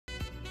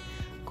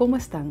¿Cómo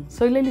están?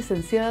 Soy la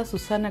licenciada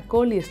Susana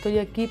Coll y estoy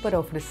aquí para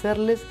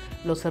ofrecerles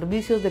los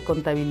servicios de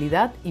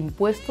contabilidad,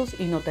 impuestos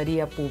y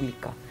notaría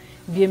pública.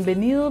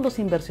 Bienvenidos los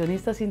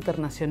inversionistas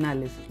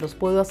internacionales. Los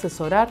puedo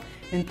asesorar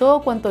en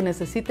todo cuanto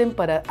necesiten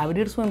para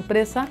abrir su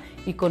empresa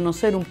y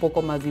conocer un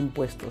poco más de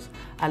impuestos.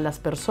 A las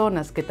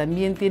personas que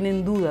también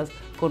tienen dudas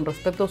con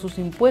respecto a sus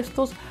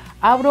impuestos,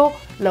 abro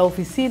la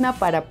oficina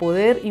para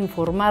poder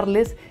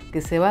informarles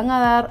que se van a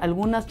dar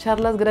algunas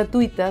charlas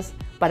gratuitas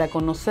para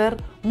conocer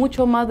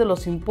mucho más de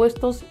los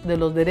impuestos, de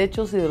los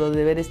derechos y de los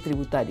deberes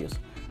tributarios.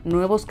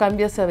 Nuevos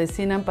cambios se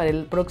avecinan para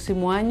el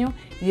próximo año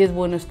y es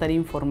bueno estar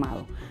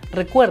informado.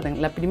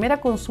 Recuerden, la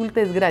primera consulta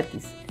es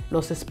gratis.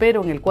 Los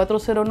espero en el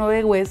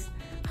 409 West,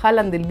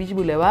 Hallandale Beach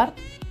Boulevard,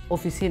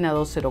 oficina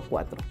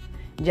 204.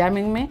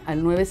 Llámenme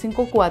al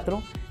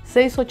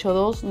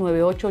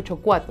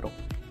 954-682-9884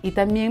 y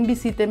también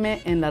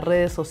visíteme en las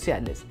redes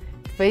sociales,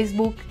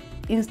 Facebook,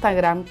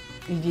 Instagram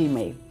y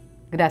Gmail.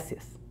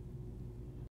 Gracias.